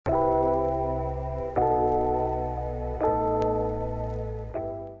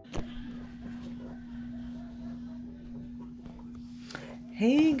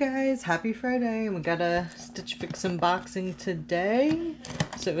guys, happy Friday, and we got a Stitch Fix unboxing today.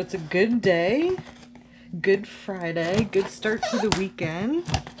 So it's a good day, good Friday, good start to the weekend.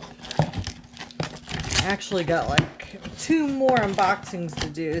 I actually got like 2 more unboxings to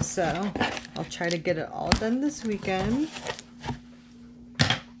do, so I'll try to get it all done this weekend.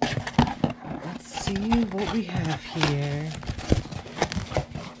 Let's see what we have here.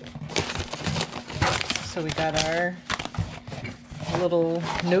 So we got our little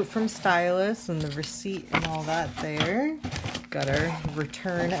note from Stylus and the receipt and all that there. Got our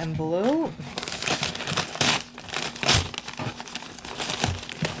return envelope.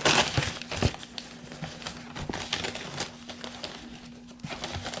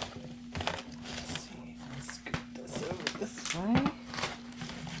 Let's see, let's scoot this over this way.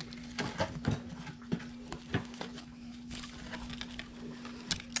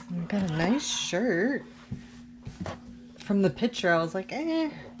 We got a nice shirt. From the picture, I was like,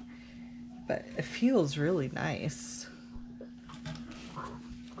 but it feels really nice.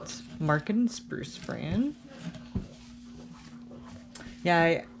 It's Market & Spruce brand.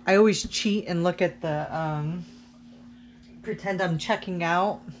 Yeah, I always cheat and look at the, pretend I'm checking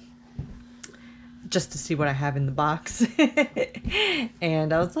out just to see what I have in the box.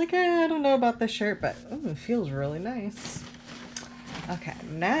 And I was like, I don't know about this shirt, but it feels really nice. Okay,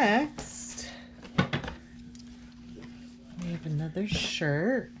 next. We have another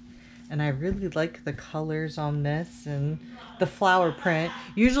shirt, and I really like the colors on this and the flower print.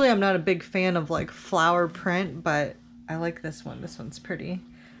 Usually I'm not a big fan of like flower print, but I like this one. This one's pretty.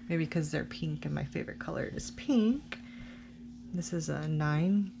 Maybe because they're pink and my favorite color is pink. This is a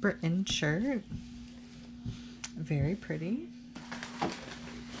 9 Britain shirt. Very pretty.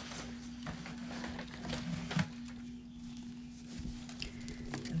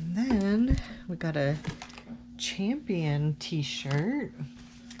 And then we got a Champion t-shirt.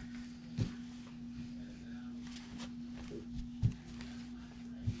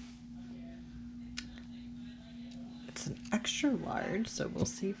 It's an extra large, so we'll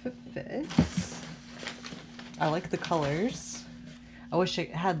see if it fits. I like the colors. I wish it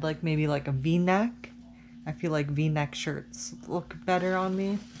had like maybe like a V-neck. I feel like V-neck shirts look better on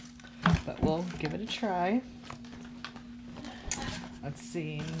me, but we'll give it a try. Let's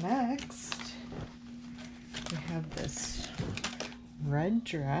see, next we have this red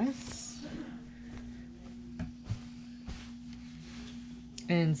dress,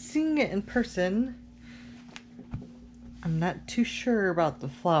 and seeing it in person, I'm not too sure about the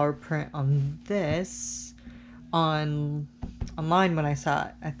flower print on this. Online when I saw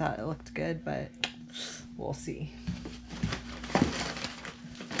it, I thought it looked good, but we'll see.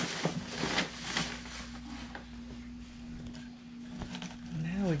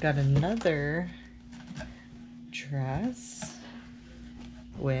 Now we got another dress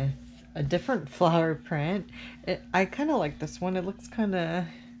with a different flower print. I kind of like this one. It looks kind of,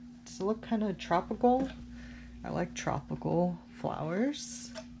 does it look kind of tropical? I like tropical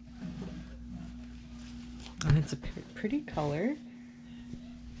flowers. And it's a pretty color.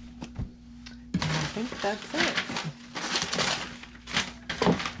 And I think that's it.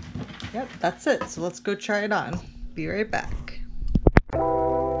 Yep, that's it. So let's go try it on. Be right back.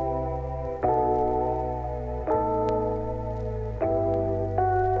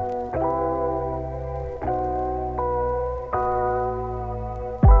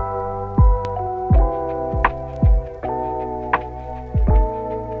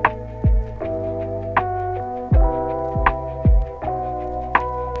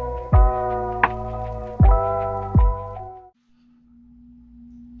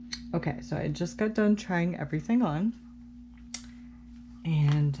 Okay, so I just got done trying everything on,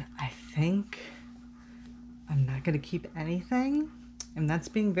 and I think I'm not gonna keep anything, and that's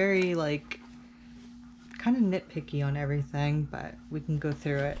being very like kind of nitpicky on everything, but we can go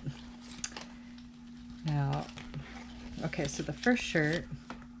through it. Now, okay, so the first shirt,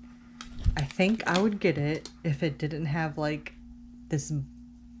 I think I would get it if it didn't have like this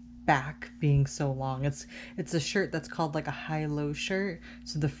back being so long. It's a shirt that's called like a high-low shirt,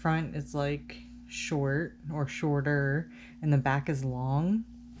 so the front is like short or shorter and the back is long.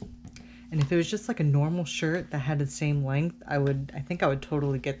 And if it was just like a normal shirt that had the same length, I think I would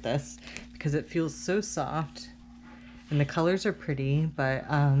totally get this because it feels so soft and the colors are pretty, but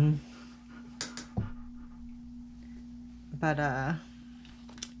yeah,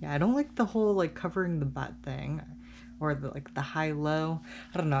 I don't like the whole like covering the butt thing. Or like the high-low.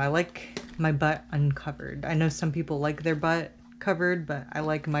 I don't know, I like my butt uncovered. I know some people like their butt covered, but I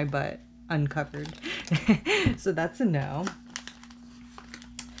like my butt uncovered. So that's a no.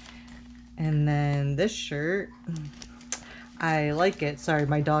 And then this shirt, I like it. Sorry,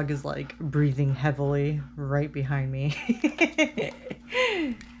 my dog is like breathing heavily right behind me.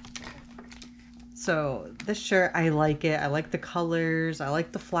 So this shirt, I like it. I like the colors. I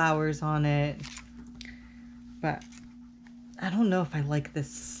like the flowers on it. But I don't know if I like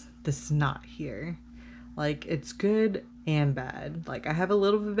this knot here. Like, it's good and bad. Like, I have a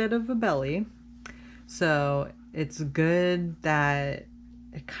little bit of a belly. So it's good that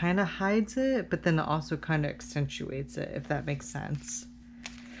it kind of hides it, but then it also kind of accentuates it, if that makes sense.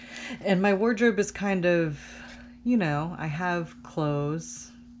 And my wardrobe is kind of, you know, I have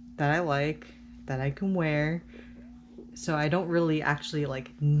clothes that I like, that I can wear. So I don't really actually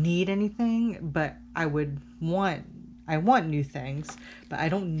like need anything, but I want new things, but I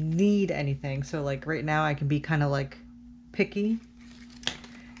don't need anything. So like right now I can be kind of like picky.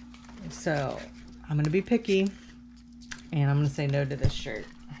 So I'm going to be picky and I'm going to say no to this shirt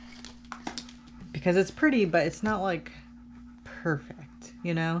because it's pretty, but it's not like perfect,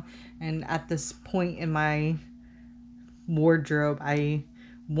 you know? And at this point in my wardrobe, I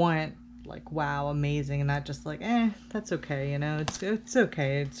want like wow, amazing, and not just like that's okay, you know? It's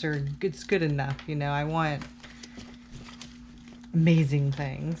okay. It's good enough, you know? I want amazing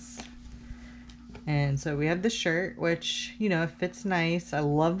things. And so we have the shirt, which, you know, it fits nice. I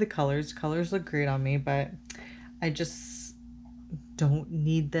love the colors. Colors look great on me, but I just don't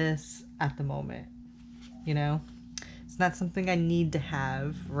need this at the moment, you know? It's not something I need to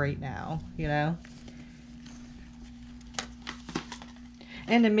have right now, you know?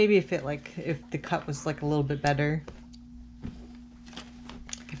 And then maybe if the cut was like a little bit better,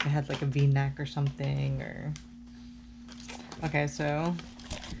 like if it had like a V-neck or something, or... Okay, so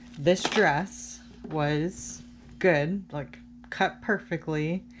this dress was good, like cut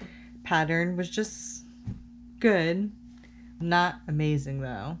perfectly. Pattern was just good, not amazing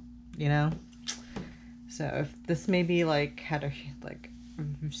though, you know? So if this maybe like had a like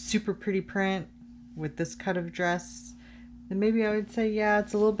super pretty print with this cut of dress, then maybe I would say, yeah,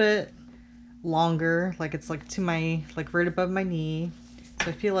 it's a little bit longer, like it's like to my, like right above my knee. So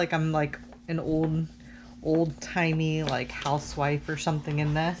I feel like I'm like an old-timey like housewife or something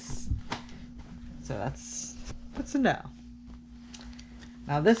in this. So that's a no.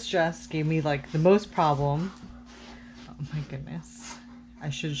 Now this dress gave me like the most problem. Oh my goodness. I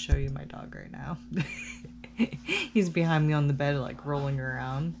should show you my dog right now. He's behind me on the bed like rolling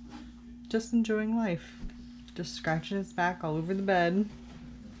around. Just enjoying life. Just scratching his back all over the bed.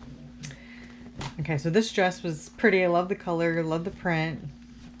 Okay, so this dress was pretty. I love the color, I love the print.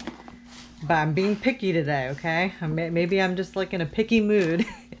 But I'm being picky today, okay? Maybe I'm just like in a picky mood.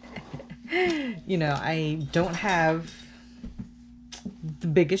 You know, I don't have the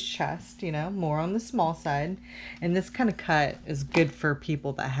biggest chest, you know, more on the small side. And this kind of cut is good for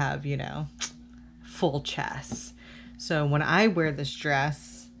people that have, you know, full chests. So when I wear this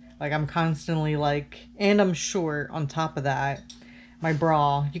dress, like I'm constantly like, and I'm short on top of that. My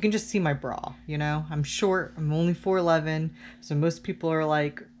bra, you can just see my bra, you know? I'm short, I'm only 4'11", so most people are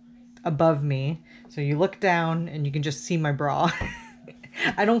like above me. So you look down and you can just see my bra.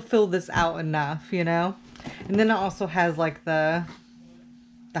 I don't fill this out enough, you know? And then it also has like the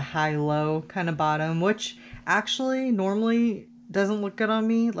high-low kind of bottom, which actually normally doesn't look good on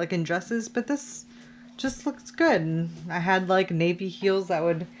me, like in dresses, but this just looks good. And I had like navy heels that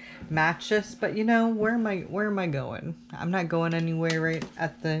would match this, but you know, where am I going? I'm not going anywhere right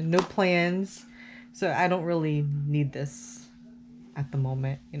at the, no plans. So I don't really need this at the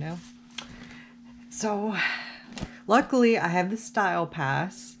moment, you know? So luckily I have the style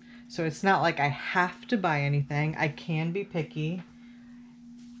pass, so it's not like I have to buy anything. I can be picky.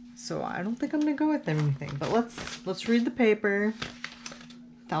 So I don't think I'm gonna go with anything, but let's read the paper.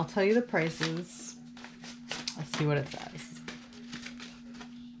 I'll tell you the prices. Let's see what it says.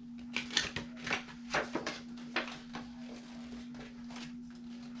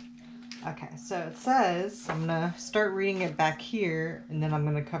 Okay, so it says, I'm gonna start reading it back here, and then I'm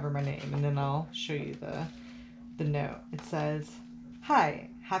gonna cover my name, and then I'll show you the note. It says, "Hi,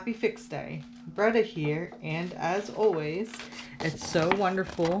 happy Fix Day. Bretta here, and as always, it's so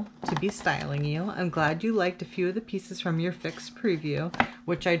wonderful to be styling you. I'm glad you liked a few of the pieces from your Fix preview,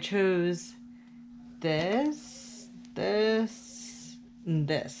 which I chose this, and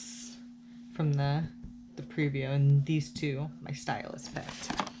this from the preview, and these two my stylist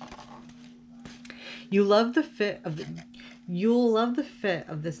picked. You'll love the fit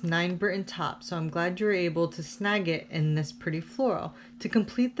of this 9 Britain top, so I'm glad you were able to snag it in this pretty floral. To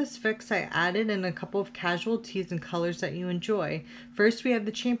complete this fix, I added in a couple of casual tees and colors that you enjoy. First, we have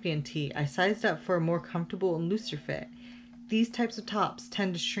the Champion tee. I sized up for a more comfortable and looser fit. These types of tops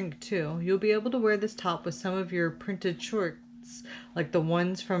tend to shrink too. You'll be able to wear this top with some of your printed shirts, like the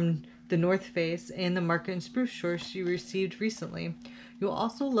ones from the North Face and the Market and Spruce shorts you received recently. You'll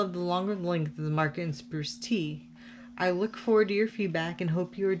also love the longer length of the Market and Spruce tee. I look forward to your feedback and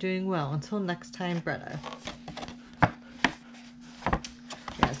hope you are doing well. Until next time, Bretta.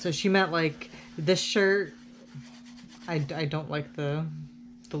 Yeah, so she meant like this shirt. I don't like the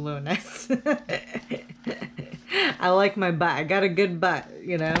lowness. I like my butt. I got a good butt,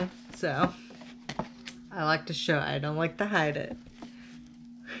 you know? So I like to show it. I don't like to hide it.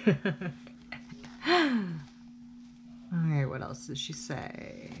 Alright, what else did she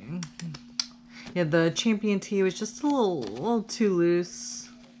say? Yeah, the Champion tee was just a little too loose.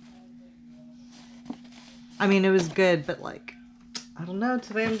 I mean, it was good, but like, I don't know,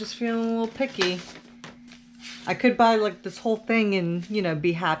 today I'm just feeling a little picky. I could buy like this whole thing and, you know,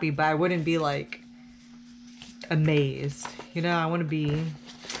 be happy, but I wouldn't be like amazed. You know, I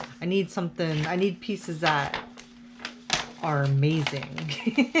need something, I need pieces that are amazing.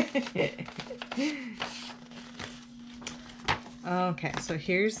 Okay, so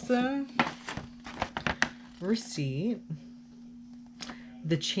here's the receipt.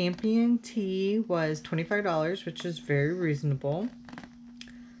 The Champion tee was $25, which is very reasonable.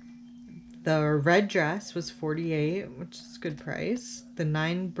 The red dress was $48, which is a good price. The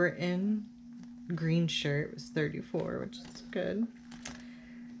 9 Britain green shirt was $34, which is good.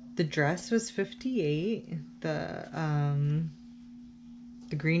 The dress was $58. The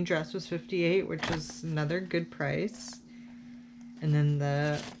green dress was $58, which is another good price. And then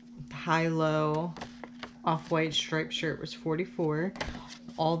the high-low off-white striped shirt was $44.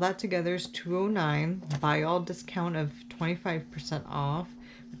 All that together is $209. Buy all discount of 25% off,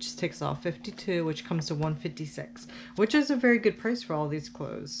 which takes off $52, which comes to $156, which is a very good price for all these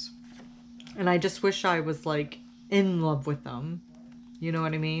clothes. And I just wish I was like in love with them. You know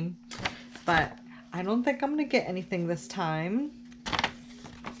what I mean? But I don't think I'm gonna get anything this time.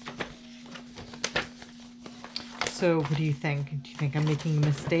 So what do you think? Do you think I'm making a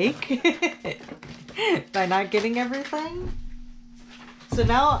mistake by not getting everything? So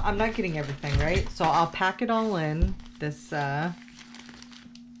now I'm not getting everything, right? So I'll pack it all in this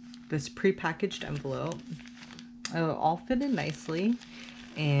this pre-packaged envelope. It'll all fit in nicely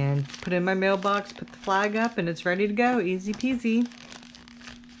and put it in my mailbox, put the flag up, and it's ready to go. Easy peasy.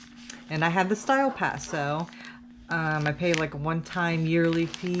 And I have the Style Pass, so I pay like a one-time yearly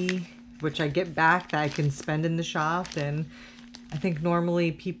fee, which I get back that I can spend in the shop. And I think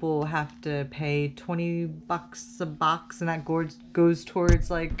normally people have to pay $20 a box, and that goes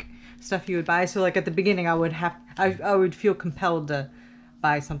towards like stuff you would buy. So like at the beginning, I would feel compelled to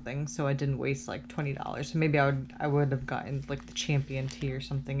buy something, so I didn't waste like $20. So maybe I would have gotten like the Champion tee or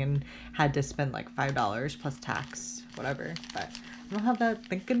something and had to spend like $5 plus tax, whatever. But I don't have that,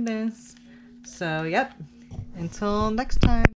 thank goodness. So yep, until next time.